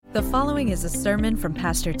The following is a sermon from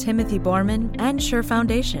Pastor Timothy Borman and Sure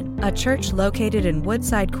Foundation, a church located in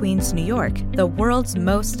Woodside, Queens, New York, the world's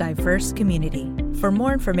most diverse community. For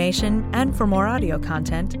more information and for more audio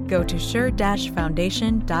content, go to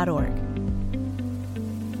sure-foundation.org.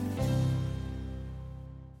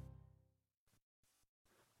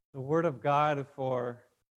 The Word of God for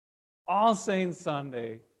All Saints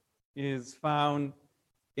Sunday is found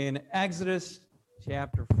in Exodus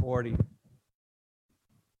chapter 40.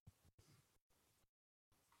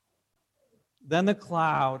 Then the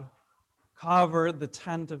cloud covered the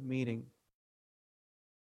tent of meeting,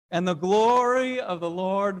 and the glory of the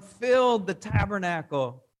Lord filled the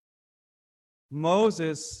tabernacle.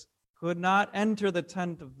 Moses could not enter the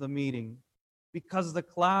tent of the meeting because the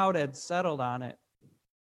cloud had settled on it,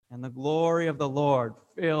 and the glory of the Lord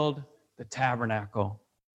filled the tabernacle.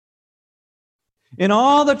 In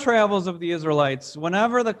all the travels of the Israelites,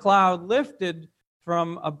 whenever the cloud lifted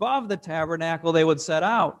from above the tabernacle, they would set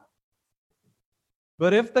out.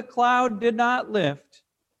 But if the cloud did not lift,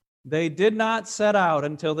 they did not set out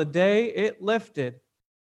until the day it lifted.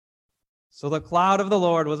 So the cloud of the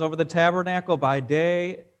Lord was over the tabernacle by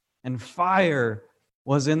day, and fire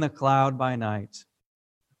was in the cloud by night,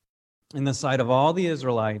 in the sight of all the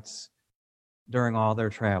Israelites during all their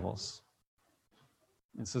travels.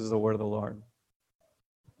 This is the word of the Lord.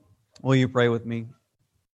 Will you pray with me?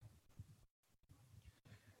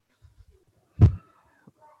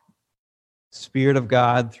 Spirit of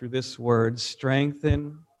God, through this word,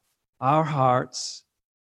 strengthen our hearts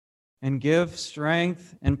and give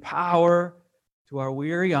strength and power to our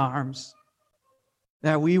weary arms,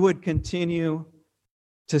 that we would continue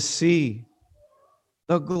to see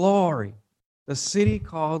the glory, the city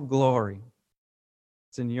called glory.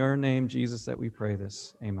 It's in your name, Jesus, that we pray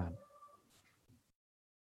this. Amen.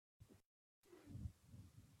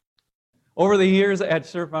 Over the years at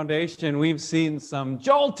Sure Foundation, we've seen some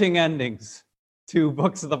jolting endings to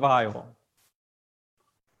books of the Bible.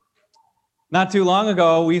 Not too long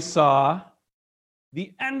ago, we saw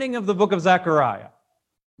the ending of the book of Zechariah.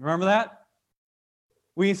 Remember that?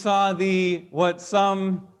 We saw what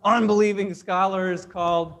some unbelieving scholars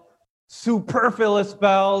called superfluous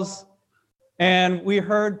bells, and we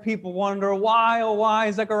heard people wonder, why, oh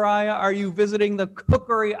why, Zechariah, are you visiting the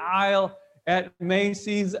cookery aisle at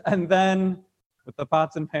Macy's, and then with the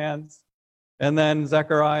pots and pans? And then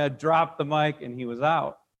Zechariah dropped the mic and he was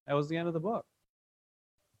out. That was the end of the book.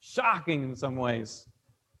 Shocking in some ways.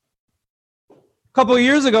 A couple of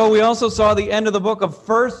years ago, we also saw the end of the book of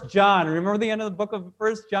 1 John. Remember the end of the book of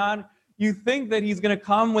 1 John? You think that he's going to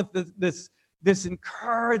come with this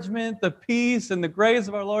encouragement, the peace and the grace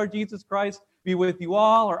of our Lord Jesus Christ be with you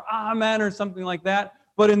all, or amen, or something like that.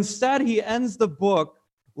 But instead, he ends the book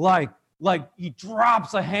like he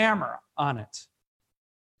drops a hammer on it.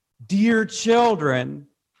 Dear children,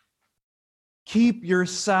 keep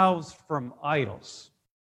yourselves from idols.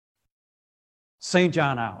 St.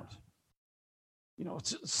 John out.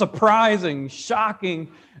 It's surprising,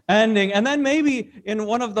 shocking ending. And then maybe in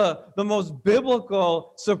one of the most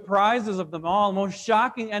biblical surprises of them all, most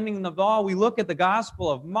shocking ending of all, we look at the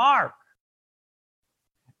Gospel of Mark.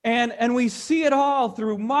 And we see it all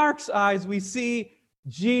through Mark's eyes. We see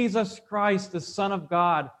Jesus Christ, the Son of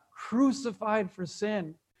God, crucified for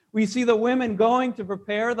sin. We see the women going to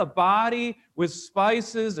prepare the body with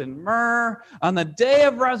spices and myrrh on the day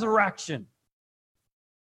of resurrection.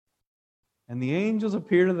 And the angels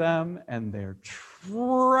appear to them, and they're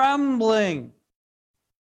trembling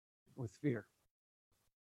with fear.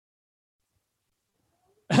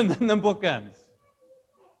 And then the book ends.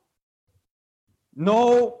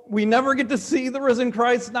 No, we never get to see the risen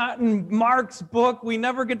Christ, not in Mark's book. We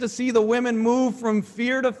never get to see the women move from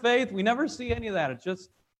fear to faith. We never see any of that. It just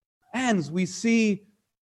ends. We see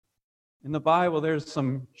in the Bible there's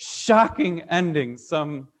some shocking endings,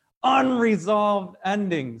 some unresolved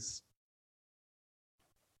endings.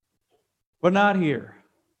 But not here.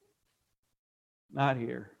 Not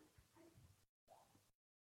here.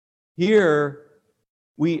 Here,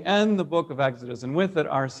 we end the book of Exodus, and with it,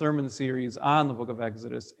 our sermon series on the book of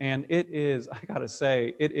Exodus. And it is, I gotta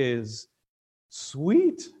say, it is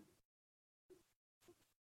sweet.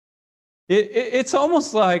 It's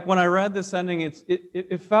almost like when I read this ending,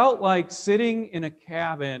 it felt like sitting in a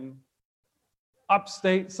cabin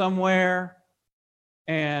upstate somewhere,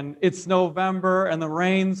 and it's November, and the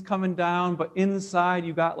rain's coming down, but inside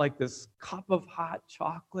you got like this cup of hot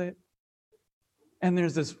chocolate, and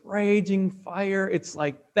there's this raging fire. It's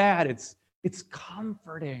like that. It's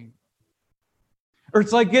comforting. Or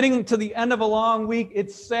it's like getting to the end of a long week.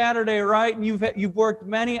 It's Saturday, right? And you've worked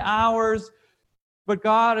many hours. But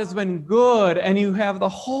God has been good, and you have the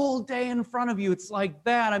whole day in front of you. It's like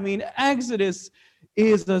that. I mean, Exodus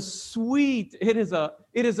is a sweet, it is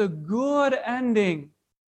a good ending.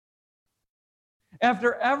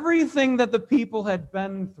 After everything that the people had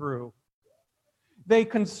been through, they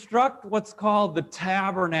construct what's called the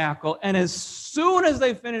tabernacle, and as soon as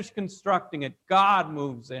they finish constructing it, God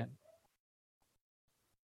moves in.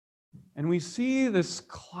 And we see this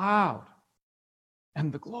cloud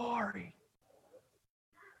and the glory.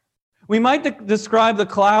 We might describe the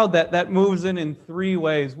cloud that moves in three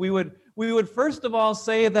ways. We would first of all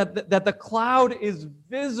say that the cloud is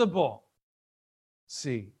visible.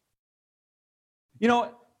 See. You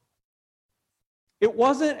know, it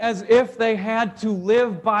wasn't as if they had to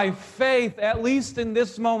live by faith, at least in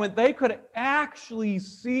this moment. They could actually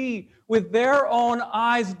see with their own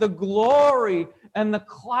eyes the glory and the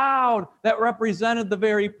cloud that represented the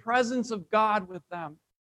very presence of God with them.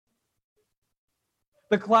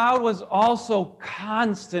 The cloud was also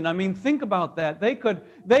constant. I mean, think about that. They could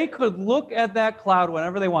look at that cloud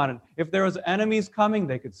whenever they wanted. If there was enemies coming,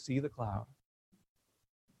 they could see the cloud.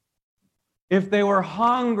 If they were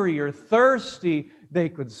hungry or thirsty, they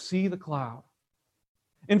could see the cloud.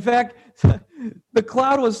 In fact, the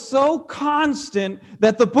cloud was so constant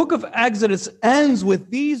that the book of Exodus ends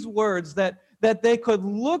with these words that they could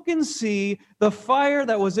look and see the fire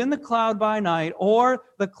that was in the cloud by night or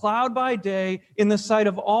the cloud by day in the sight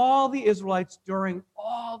of all the Israelites during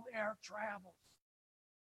all their travels.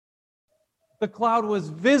 The cloud was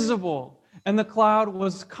visible. And the cloud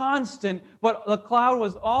was constant, but the cloud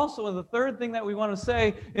was also, and the third thing that we want to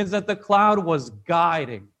say is that the cloud was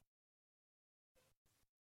guiding.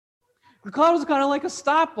 The cloud was kind of like a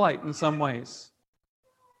stoplight in some ways.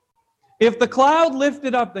 If the cloud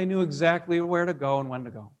lifted up, they knew exactly where to go and when to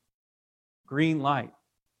go. Green light.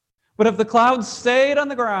 But if the cloud stayed on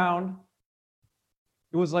the ground,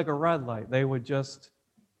 it was like a red light. They would just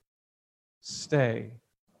stay.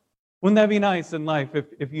 Wouldn't that be nice in life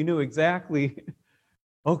if you knew exactly,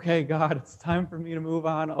 okay, God, it's time for me to move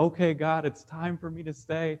on. Okay, God, it's time for me to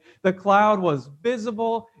stay. The cloud was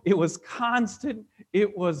visible. It was constant.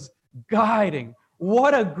 It was guiding.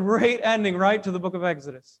 What a great ending, right, to the book of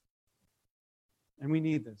Exodus. And we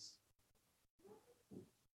need this.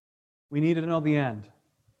 We need to know the end.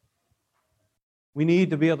 We need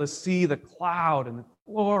to be able to see the cloud and the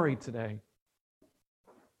glory today.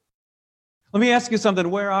 Let me ask you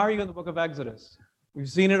something. Where are you in the book of Exodus? We've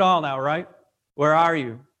seen it all now, right? Where are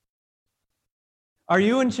you? Are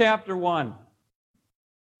you in chapter 1?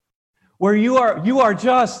 Where you are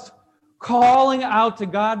just calling out to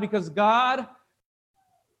God because, God,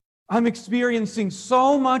 I'm experiencing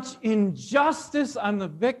so much injustice. I'm the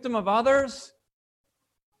victim of others.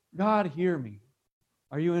 God, hear me.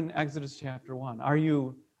 Are you in Exodus chapter 1? Are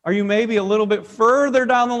you maybe a little bit further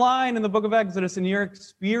down the line in the book of Exodus and you're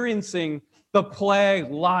experiencing the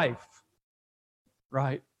plague life,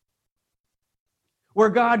 right? Where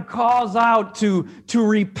God calls out to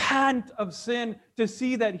repent of sin, to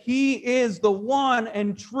see that He is the one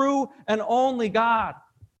and true and only God.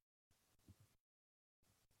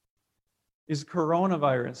 Is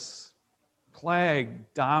coronavirus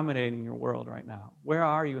plague dominating your world right now? Where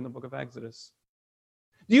are you in the book of Exodus?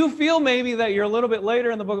 Do you feel maybe that you're a little bit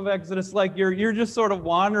later in the book of Exodus, like you're just sort of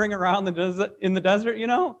wandering around in the desert, you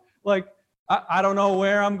know? Like, I don't know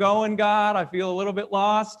where I'm going, God. I feel a little bit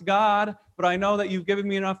lost, God, but I know that you've given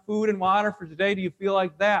me enough food and water for today. Do you feel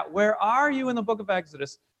like that? Where are you in the book of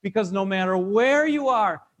Exodus? Because no matter where you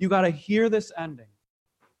are, you got to hear this ending.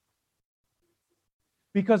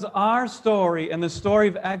 Because our story and the story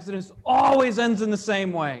of Exodus always ends in the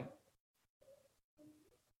same way.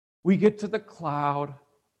 We get to the cloud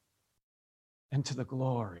and to the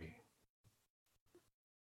glory.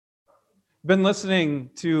 Been listening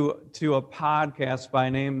to a podcast by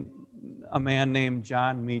a man named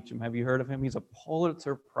John Meacham. Have you heard of him? He's a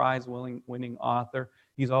Pulitzer Prize winning author.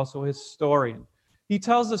 He's also a historian. He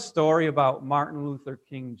tells a story about Martin Luther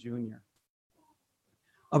King Jr.,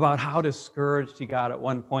 about how discouraged he got at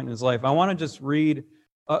one point in his life. I want to just read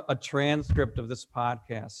a transcript of this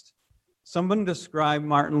podcast. Someone described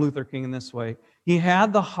Martin Luther King in this way. He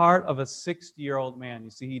had the heart of a 60-year-old man. You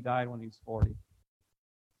see, he died when he was 40.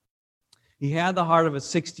 He had the heart of a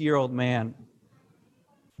 60-year-old man.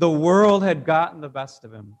 The world had gotten the best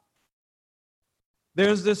of him.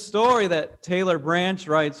 There's this story that Taylor Branch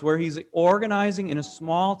writes where he's organizing in a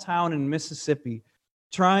small town in Mississippi,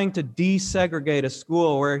 trying to desegregate a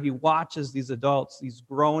school where he watches these adults, these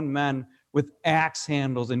grown men with axe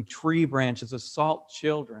handles and tree branches, assault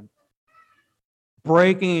children,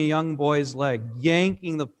 breaking a young boy's leg,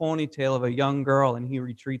 yanking the ponytail of a young girl, and he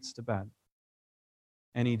retreats to bed.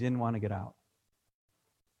 and he didn't want to get out.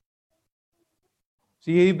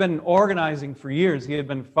 See, he'd been organizing for years. He had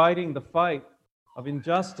been fighting the fight of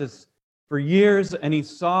injustice for years, and he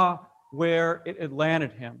saw where it had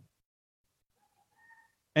landed him.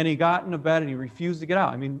 And he got into bed and he refused to get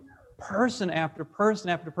out. I mean, person after person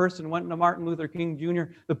after person went into Martin Luther King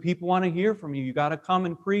Jr. The people want to hear from you. You got to come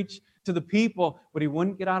and preach to the people. But he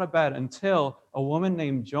wouldn't get out of bed until a woman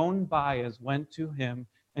named Joan Baez went to him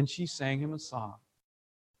and she sang him a song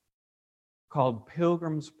called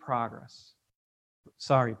Pilgrim's Progress.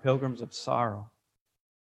 Pilgrims of Sorrow.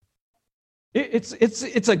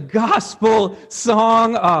 It's a gospel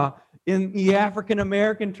song in the African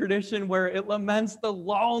American tradition where it laments the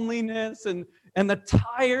loneliness and the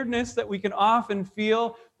tiredness that we can often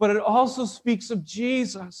feel, but it also speaks of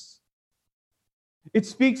Jesus. It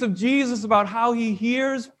speaks of Jesus, about how he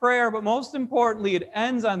hears prayer, but most importantly, it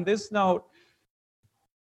ends on this note,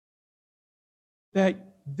 that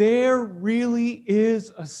there really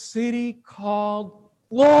is a city called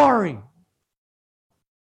glory.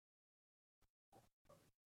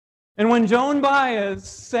 And when Joan Baez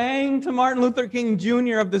sang to Martin Luther King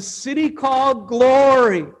Jr. of the city called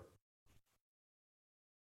glory,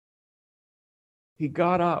 he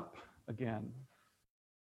got up again.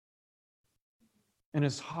 And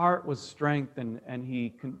his heart was strengthened, and he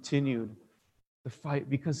continued the fight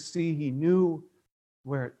because, see, he knew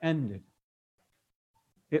where it ended.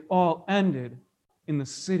 It all ended in the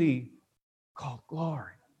city called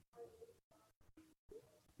glory.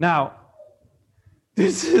 Now,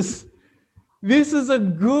 this is a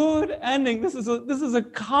good ending. This is a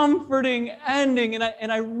comforting ending,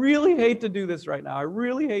 and I really hate to do this right now. I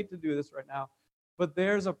really hate to do this right now, but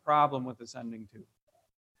there's a problem with this ending too.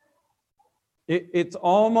 It's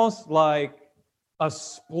almost like a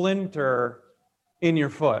splinter in your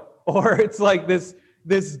foot, or it's like this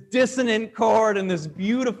dissonant chord in this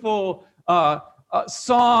beautiful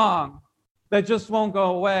song that just won't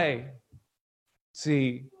go away.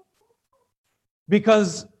 See,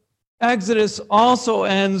 because Exodus also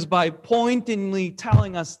ends by pointedly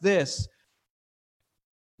telling us this.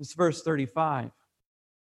 It's verse 35.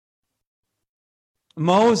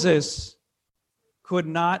 Moses could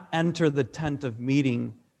not enter the tent of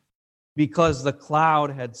meeting because the cloud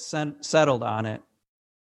had settled on it,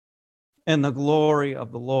 and the glory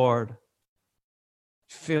of the Lord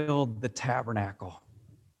filled the tabernacle.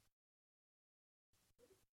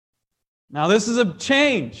 Now, this is a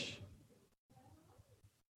change.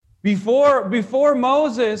 Before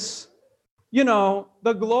Moses,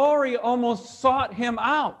 the glory almost sought him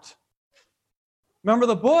out. Remember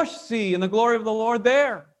the bush, see, and the glory of the Lord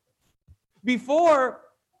there. Before,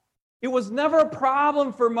 it was never a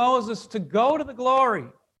problem for Moses to go to the glory.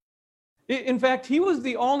 In fact, he was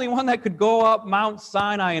the only one that could go up Mount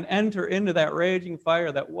Sinai and enter into that raging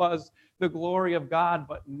fire that was the glory of God.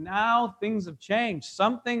 But now things have changed.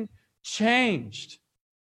 Something changed.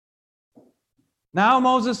 Now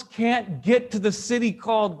Moses can't get to the city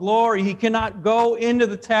called glory. He cannot go into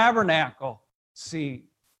the tabernacle. See?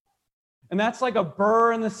 And that's like a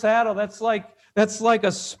burr in the saddle. That's like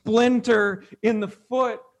a splinter in the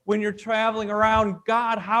foot when you're traveling around.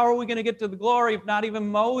 God, how are we going to get to the glory if not even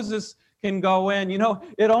Moses can go in?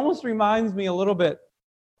 It almost reminds me a little bit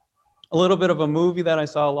of a movie that I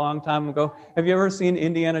saw a long time ago. Have you ever seen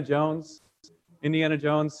Indiana Jones? Indiana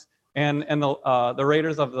Jones and the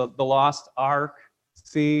Raiders of the Lost Ark.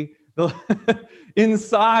 See,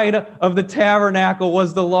 inside of the tabernacle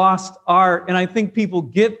was the lost ark, and I think people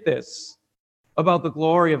get this about the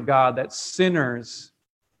glory of God, that sinners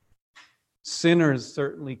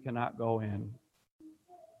certainly cannot go in.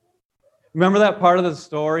 Remember that part of the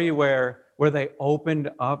story where they opened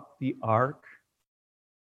up the ark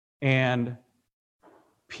and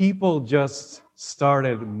people just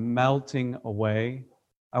started melting away?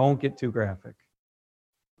 I won't get too graphic.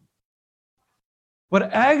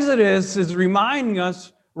 But Exodus is reminding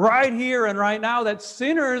us right here and right now that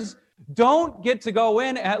sinners don't get to go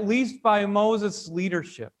in, at least by Moses'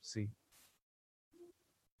 leadership, see.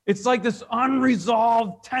 It's like this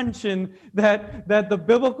unresolved tension that the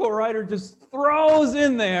biblical writer just throws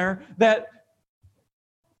in there, that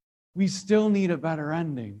we still need a better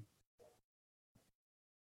ending.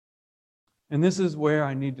 And this is where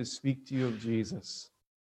I need to speak to you of Jesus.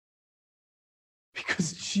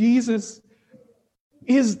 Because Jesus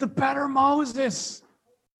is the better Moses.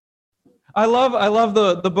 I love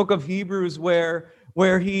the book of Hebrews where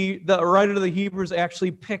the writer of the Hebrews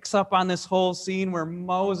actually picks up on this whole scene where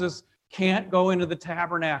Moses can't go into the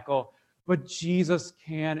tabernacle, but Jesus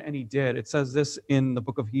can, and he did. It says this in the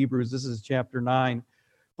book of Hebrews. This is chapter 9.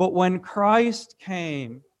 But when Christ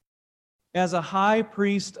came, as a high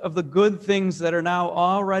priest of the good things that are now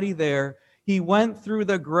already there, he went through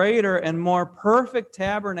the greater and more perfect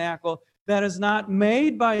tabernacle that is not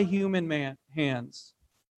made by human hands.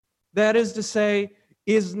 That is to say,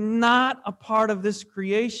 is not a part of this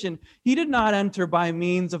creation. He did not enter by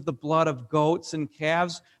means of the blood of goats and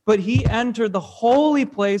calves, but he entered the holy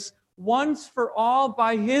place once for all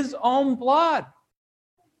by his own blood,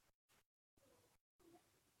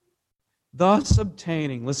 thus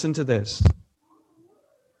obtaining, listen to this,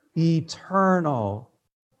 eternal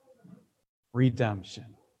redemption.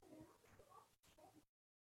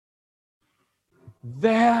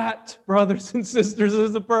 That, brothers and sisters,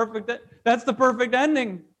 is that's the perfect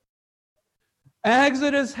ending.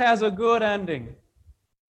 Exodus has a good ending,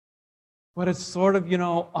 but it's sort of,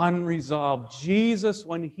 unresolved. Jesus,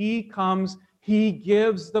 when he comes, he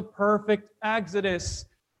gives the perfect Exodus.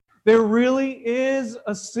 There really is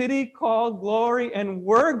a city called glory, and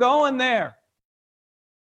we're going there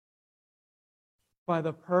by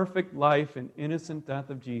the perfect life and innocent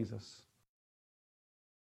death of Jesus.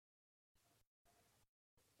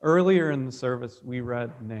 Earlier in the service, we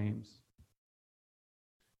read names.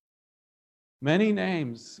 Many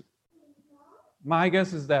names. My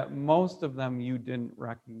guess is that most of them you didn't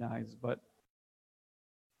recognize, but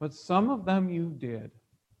some of them you did.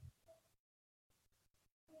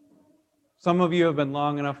 Some of you have been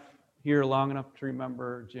long enough to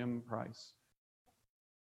remember Jim Price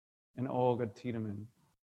and Olga Tiedemann.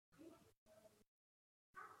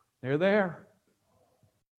 They're there.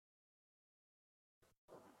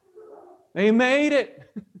 They made it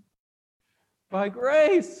by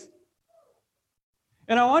grace.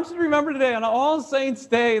 And I want you to remember today, on All Saints'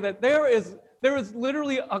 Day, that there is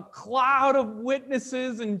literally a cloud of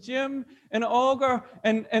witnesses, and Jim and Olga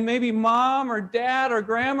and maybe mom or dad or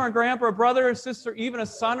grandma or grandpa or brother or sister, even a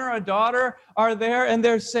son or a daughter are there, and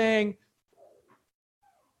they're saying,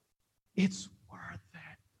 it's worth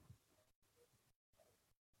it.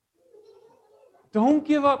 Don't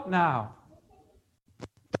give up now.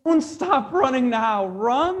 Don't stop running now.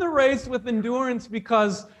 Run the race with endurance,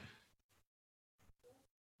 because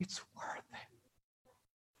it's worth it.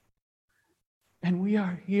 And we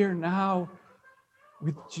are here now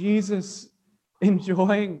with Jesus,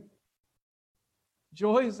 enjoying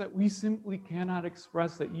joys that we simply cannot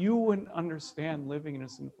express, that you wouldn't understand living in a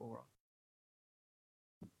sinful world.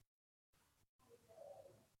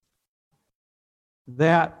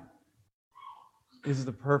 That is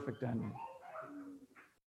the perfect ending.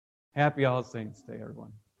 Happy All Saints' Day,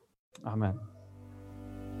 everyone. Amen.